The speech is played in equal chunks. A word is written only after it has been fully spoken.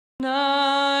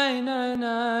Nine, nine,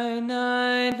 nine,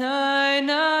 nine, nine,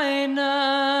 nine,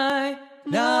 nine,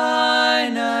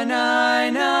 nine, nine,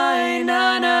 nine, nine, nine,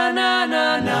 nine, nine,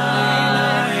 nine, nine,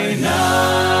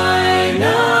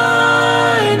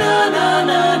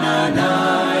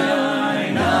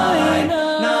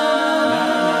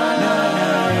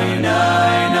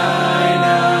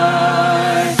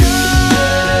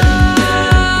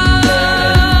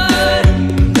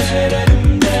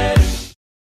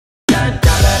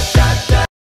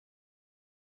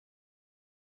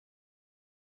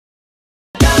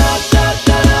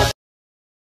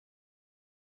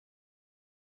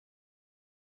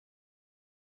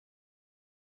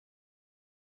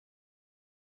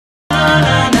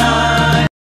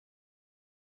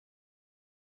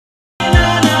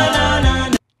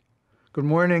 Good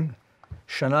morning,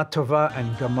 Shana Tova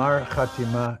and Gamar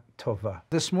Chatima Tova.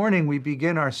 This morning we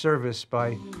begin our service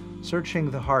by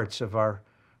searching the hearts of our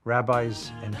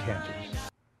rabbis and cantors.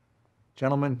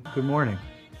 Gentlemen, good morning.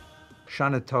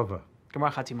 Shana Tova.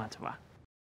 Gamar Chatima Tova.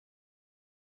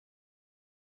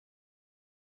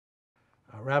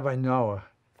 Rabbi Noah,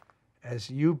 as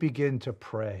you begin to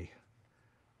pray,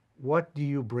 what do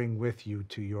you bring with you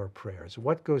to your prayers?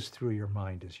 What goes through your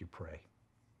mind as you pray?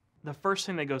 The first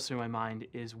thing that goes through my mind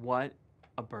is what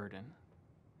a burden.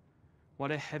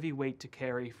 What a heavy weight to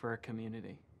carry for a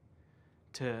community.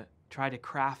 To try to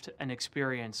craft an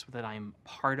experience that I'm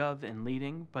part of and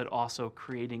leading, but also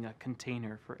creating a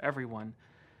container for everyone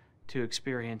to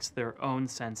experience their own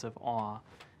sense of awe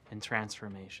and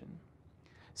transformation.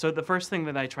 So the first thing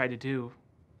that I try to do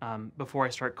before I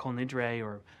start Kol Nidre,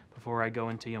 or before I go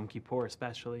into Yom Kippur,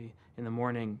 especially in the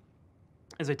morning,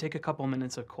 is I take a couple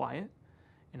minutes of quiet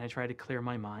and I try to clear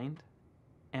my mind.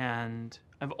 And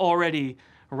I've already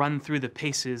run through the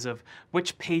paces of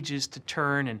which pages to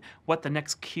turn and what the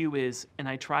next cue is, and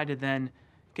I try to then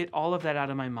get all of that out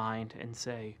of my mind and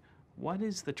say, what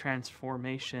is the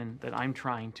transformation that I'm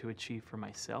trying to achieve for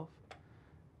myself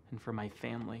and for my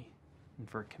family and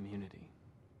for a community?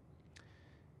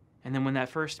 And then when that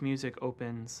first music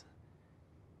opens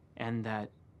and that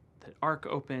arc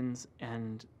opens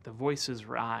and the voices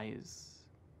rise,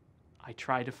 I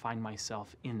try to find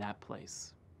myself in that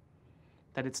place.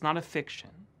 That it's not a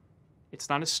fiction. It's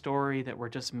not a story that we're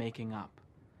just making up.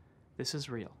 This is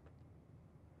real.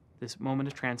 This moment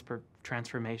of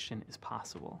transformation is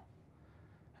possible.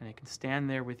 And I can stand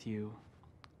there with you.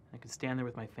 I can stand there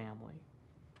with my family.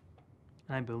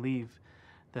 And I believe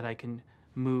that I can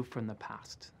move from the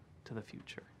past to the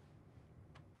future.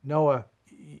 Noah,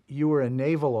 you were a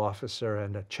naval officer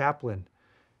and a chaplain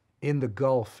in the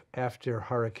Gulf after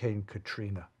Hurricane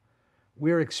Katrina.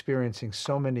 We're experiencing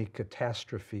so many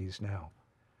catastrophes now.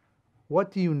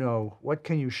 What do you know, what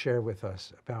can you share with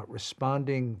us about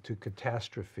responding to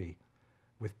catastrophe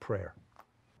with prayer?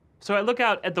 So I look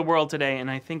out at the world today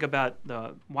and I think about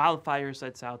the wildfires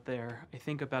that's out there. I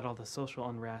think about all the social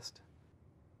unrest.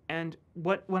 And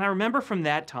when I remember from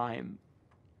that time,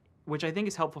 which I think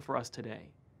is helpful for us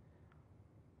today,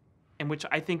 and which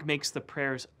I think makes the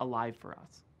prayers alive for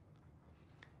us,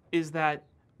 is that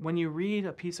when you read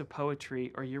a piece of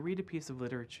poetry or you read a piece of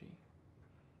literature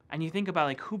and you think about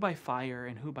like who by fire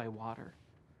and who by water,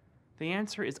 the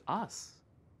answer is us.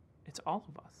 It's all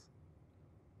of us.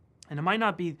 And it might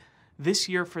not be this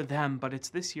year for them, but it's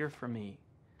this year for me.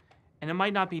 And it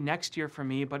might not be next year for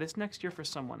me, but it's next year for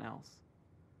someone else.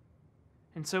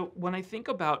 And so when I think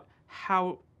about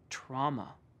how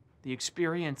trauma, the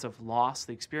experience of loss,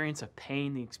 the experience of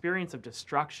pain, the experience of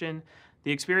destruction,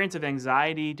 the experience of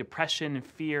anxiety, depression, and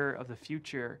fear of the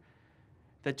future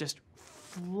that just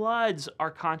floods our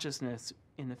consciousness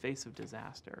in the face of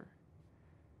disaster,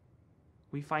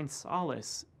 we find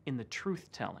solace in the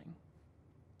truth-telling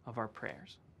of our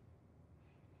prayers,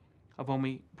 of when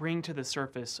we bring to the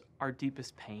surface our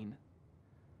deepest pain,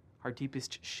 our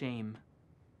deepest shame,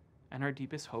 and our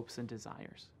deepest hopes and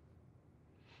desires.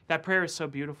 That prayer is so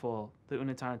beautiful, the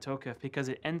Unetana Tokef, because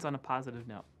it ends on a positive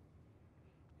note.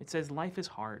 It says life is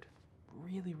hard,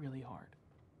 really, really hard.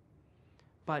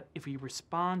 But if we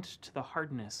respond to the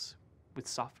hardness with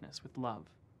softness, with love,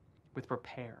 with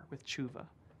repair, with tshuva,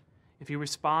 if you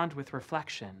respond with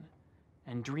reflection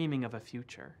and dreaming of a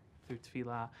future through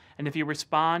tefillah, and if you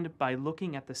respond by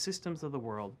looking at the systems of the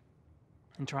world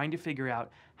and trying to figure out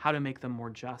how to make them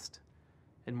more just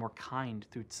and more kind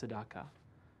through tzedakah,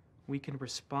 we can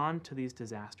respond to these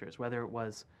disasters, whether it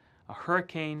was a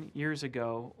hurricane years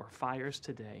ago or fires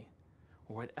today,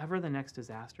 or whatever the next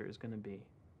disaster is going to be.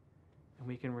 And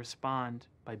we can respond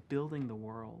by building the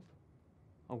world,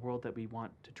 a world that we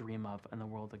want to dream of and the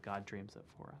world that God dreams of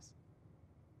for us.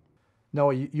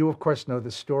 Noah, you of course know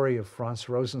the story of Franz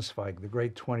Rosenzweig, the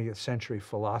great 20th century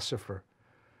philosopher,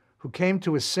 who came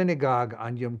to a synagogue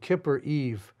on Yom Kippur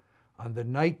Eve on the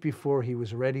night before he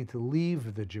was ready to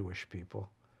leave the Jewish people,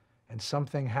 and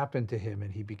something happened to him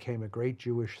and he became a great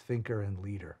Jewish thinker and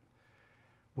leader.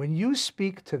 When you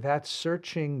speak to that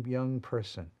searching young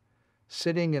person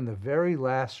sitting in the very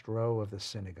last row of the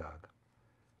synagogue,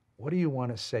 what do you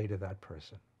want to say to that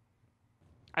person?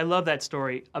 I love that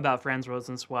story about Franz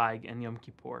Rosenzweig and Yom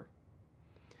Kippur.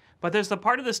 But there's the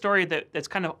part of the story that's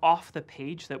kind of off the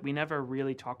page that we never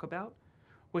really talk about,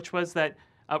 which was that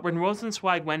when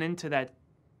Rosenzweig went into that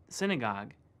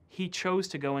synagogue, he chose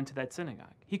to go into that synagogue.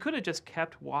 He could have just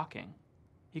kept walking.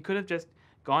 He could have just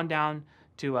gone down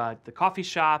to the coffee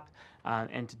shop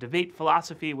and to debate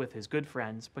philosophy with his good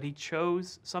friends, but he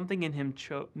chose, something in him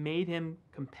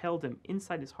compelled him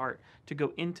inside his heart to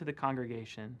go into the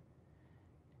congregation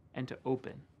and to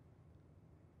open.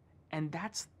 And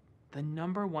that's the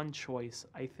number one choice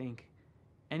I think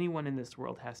anyone in this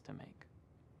world has to make.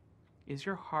 Is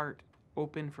your heart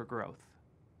open for growth?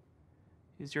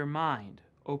 Is your mind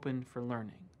open for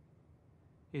learning?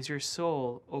 Is your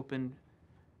soul open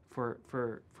for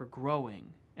growing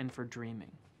and for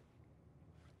dreaming?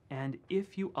 And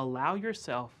if you allow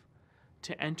yourself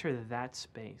to enter that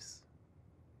space,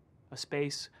 a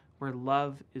space where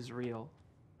love is real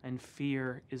and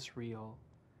fear is real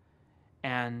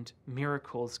and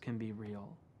miracles can be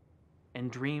real and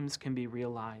dreams can be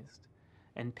realized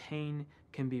and pain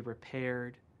can be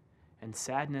repaired and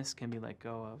sadness can be let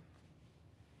go of,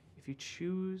 if you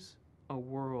choose a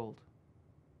world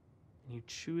and you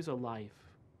choose a life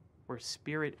where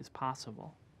spirit is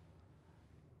possible,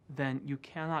 then you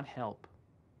cannot help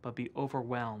but be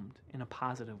overwhelmed in a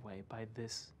positive way by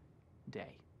this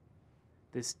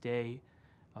day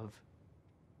of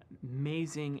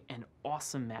amazing and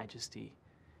awesome majesty,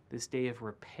 this day of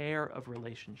repair of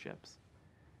relationships,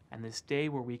 and this day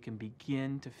where we can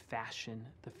begin to fashion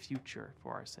the future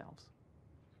for ourselves.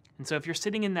 And so if you're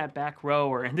sitting in that back row,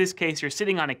 or in this case, you're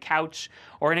sitting on a couch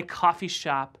or in a coffee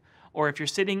shop, or if you're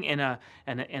sitting on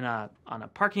a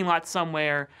parking lot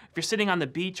somewhere, if you're sitting on the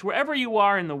beach, wherever you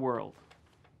are in the world,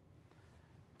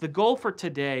 the goal for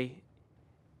today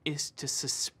is to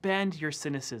suspend your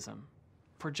cynicism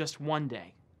for just one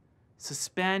day.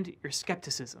 Suspend your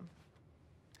skepticism.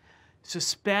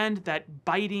 Suspend that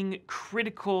biting,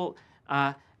 critical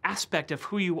aspect of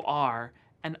who you are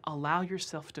and allow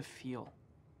yourself to feel.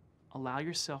 Allow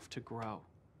yourself to grow.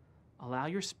 Allow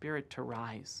your spirit to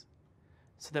rise.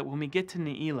 So that when we get to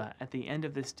Ne'ilah at the end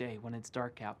of this day, when it's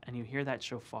dark out and you hear that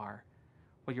shofar,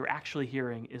 what you're actually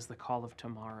hearing is the call of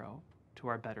tomorrow to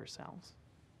our better selves.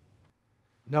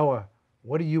 Noah,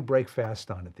 what do you break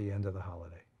fast on at the end of the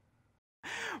holiday?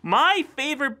 My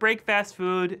favorite breakfast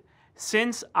food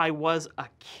since I was a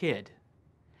kid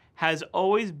has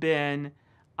always been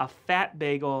a fat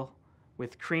bagel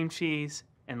with cream cheese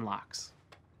and lox.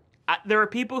 There are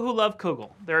people who love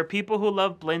kugel. There are people who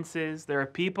love blintzes. There are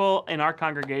people in our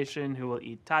congregation who will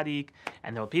eat tadik,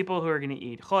 and there are people who are going to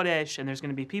eat chodesh, and there's going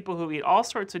to be people who eat all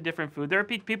sorts of different food. There are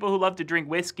people who love to drink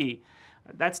whiskey.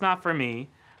 That's not for me,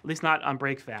 at least not on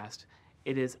breakfast.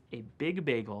 It is a big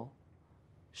bagel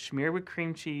smeared with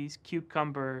cream cheese,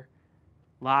 cucumber,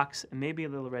 lox, and maybe a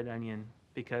little red onion,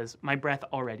 because my breath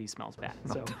already smells bad,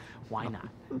 so why not?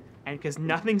 And because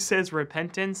nothing says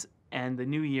repentance and the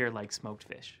new year like smoked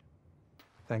fish.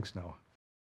 Thanks, Noah.